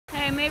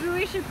maybe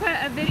we should put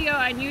a video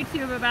on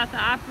YouTube about the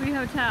Opry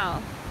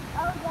Hotel.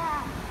 Oh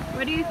yeah.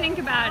 What do you think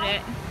about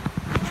it?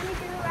 Let me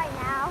do it right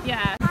now.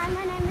 Yeah. Hi,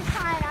 my name is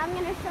Kai, and I'm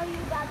going to show you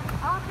about the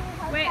Opry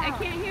Hotel. Wait, I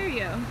can't hear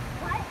you.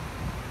 What?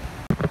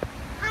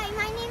 Hi,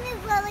 my name is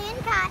Lily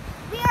and Kai.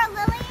 We are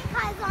Lily and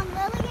Kai's on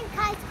Lily and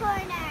Kai's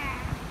Corner.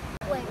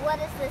 Wait, what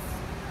is this?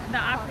 The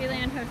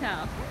Opryland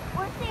Hotel.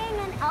 We're staying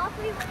in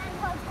Opryland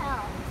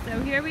Hotel. So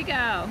here we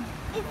go.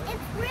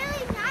 It's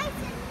really nice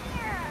in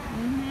here.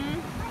 Mm-hmm.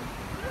 Like,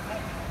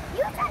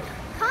 you should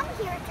come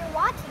here if you're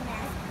watching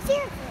this.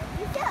 Seriously,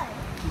 you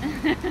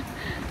should.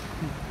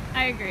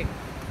 I agree.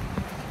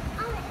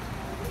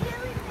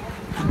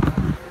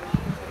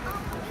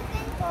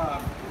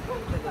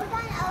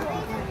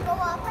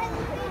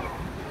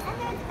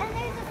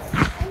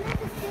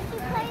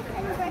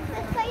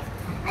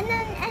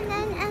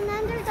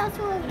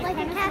 Also like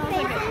a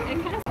cafe thing.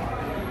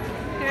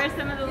 Here are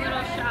some of the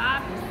little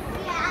shops.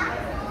 Yeah.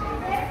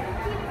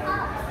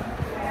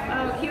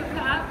 Oh, cute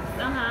cups.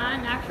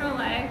 Natural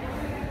light.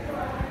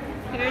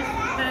 Here's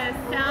the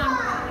sound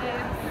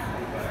waves.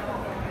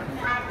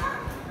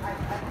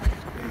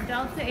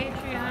 Delta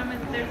Atrium.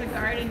 There's a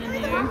garden in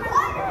there.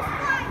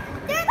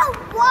 There's a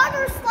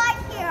water slide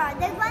here.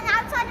 There's one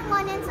outside and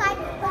one inside,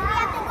 but we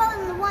have to go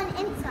in the one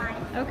inside.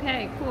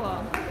 Okay,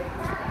 cool.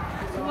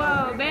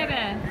 Whoa, baby.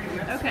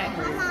 Okay.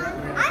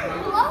 I'm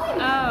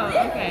blowing.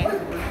 Oh, okay.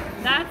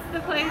 That's the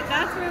place.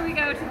 That's where we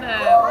go to the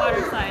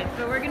water slides.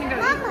 But we're gonna go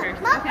eat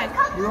first. Okay.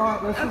 You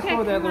want? Let's just go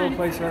to that little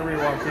place where we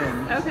walked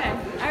in. Okay.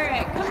 All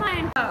right. Come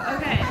on. Oh,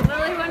 okay.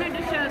 Lily wanted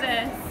to show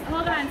this.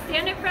 Hold on.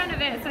 Stand in front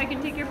of it so I can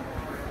take a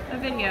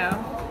video.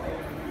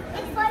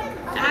 It's like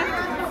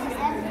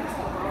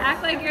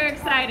Act like you're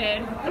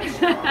excited.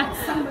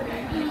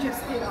 Somebody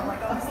just did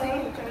on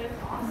stage.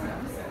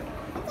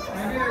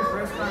 Maybe there's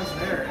restaurants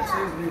there. It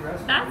says new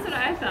restaurants. That's what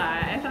I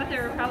thought. I thought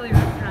there were probably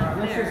restaurants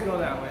Let's there. just go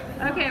that way.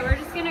 Okay, we're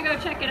just gonna go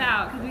check it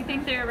out because we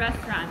think there are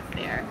restaurants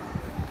there.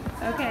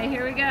 Okay,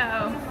 here we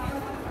go.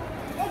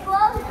 it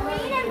glows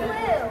green and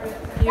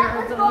blue. You're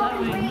That was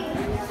glowing glowing. green.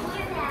 It's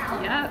blue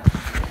now. Yep.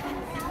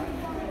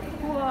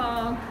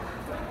 Cool.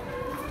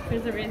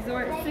 There's a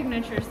resort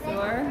signature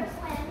store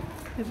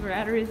because we're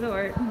at a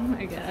resort,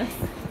 I guess.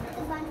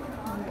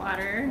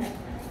 Water.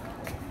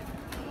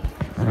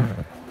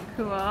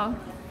 Cool.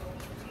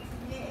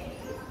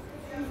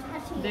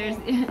 There's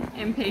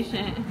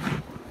impatient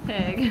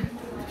pig.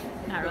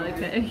 Not really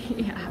pig,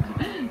 yeah.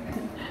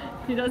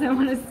 He doesn't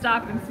want to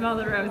stop and smell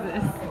the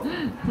roses.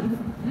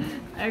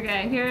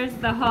 Okay, here's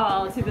the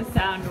hall to the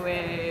sound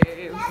waves.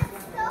 Yeah,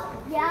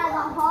 the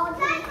hall to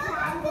the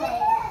sound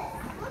waves.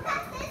 Look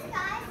at this,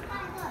 guys.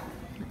 Look.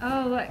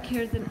 Oh, look,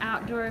 here's an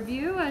outdoor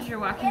view as you're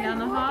walking down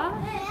the hall.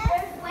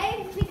 There's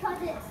waves because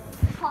it's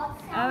called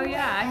sound Oh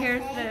yeah, waves,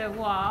 here's I think. the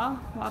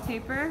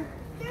wallpaper.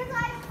 There's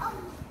like,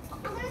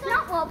 there's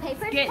not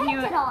wallpaper, it's Getting you.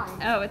 painted on.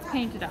 Oh, it's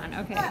painted on.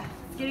 Okay,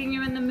 it's getting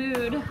you in the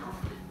mood,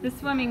 the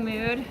swimming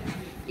mood,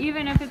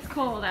 even if it's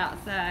cold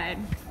outside.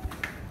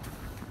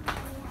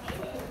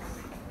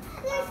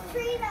 There's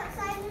trees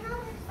outside and all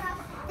this stuff.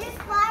 There's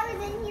flowers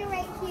in here,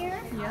 right here.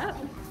 Yep.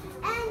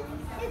 And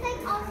there's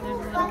like also There's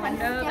a little like I'm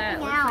window that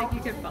stepping looks out. like you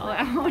could fall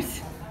out.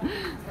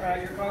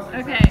 Alright, you're causing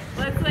Okay,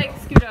 let's like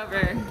scoot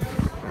over.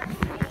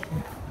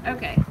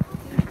 Okay.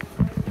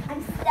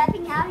 I'm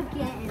stepping out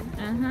again.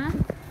 Uh-huh.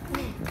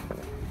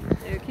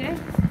 Okay. Ooh,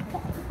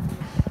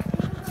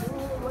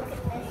 look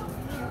at this.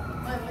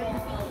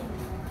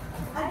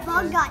 A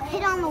bug got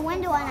hit on the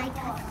window and I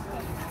touched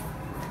it.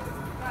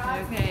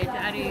 Okay,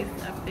 Daddy's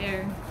up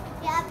there.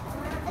 Yep.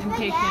 It's my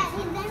Impatient. dad.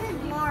 His name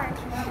is Mark.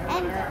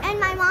 And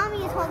my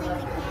mommy is holding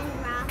the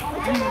camera.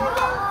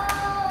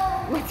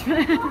 What's your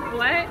name again?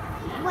 What?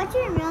 What's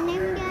your real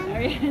name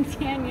again?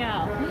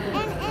 Danielle.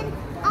 And the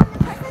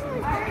person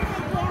who's holding the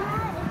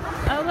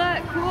camera Oh look,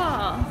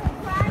 cool. is a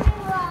climbing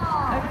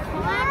wall. A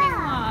climbing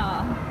wall.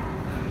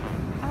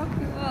 How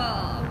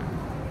cool.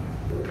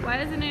 Why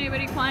isn't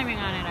anybody climbing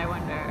on it, I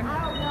wonder? I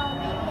don't know.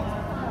 Maybe it's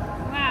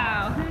closed.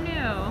 Wow, who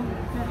knew?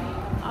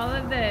 All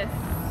of this.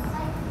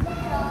 There's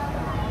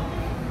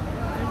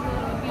a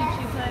little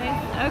beachy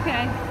place.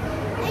 Okay. I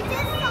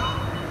just saw.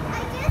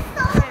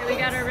 Okay, we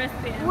got our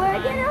wristbands We're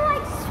on. gonna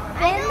like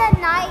spend the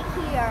night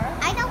here.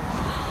 I don't.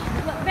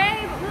 Look,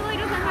 babe, Lily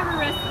doesn't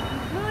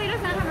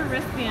have a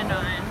wristband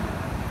on.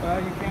 Well,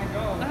 you can't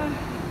go. I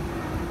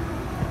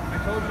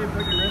told you to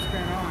put your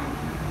wristband on.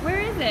 Where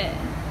is it? I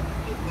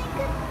think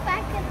it's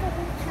back at the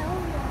hotel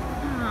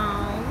room.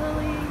 Oh,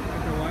 Lily.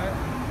 After what?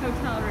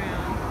 Hotel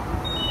room.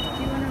 Do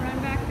you want to run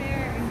back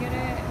there and get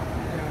it?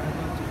 Yeah, I'd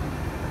love to.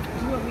 Do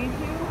you want me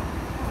to?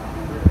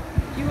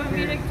 Do you want me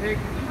to? Here,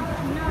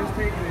 just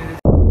take this.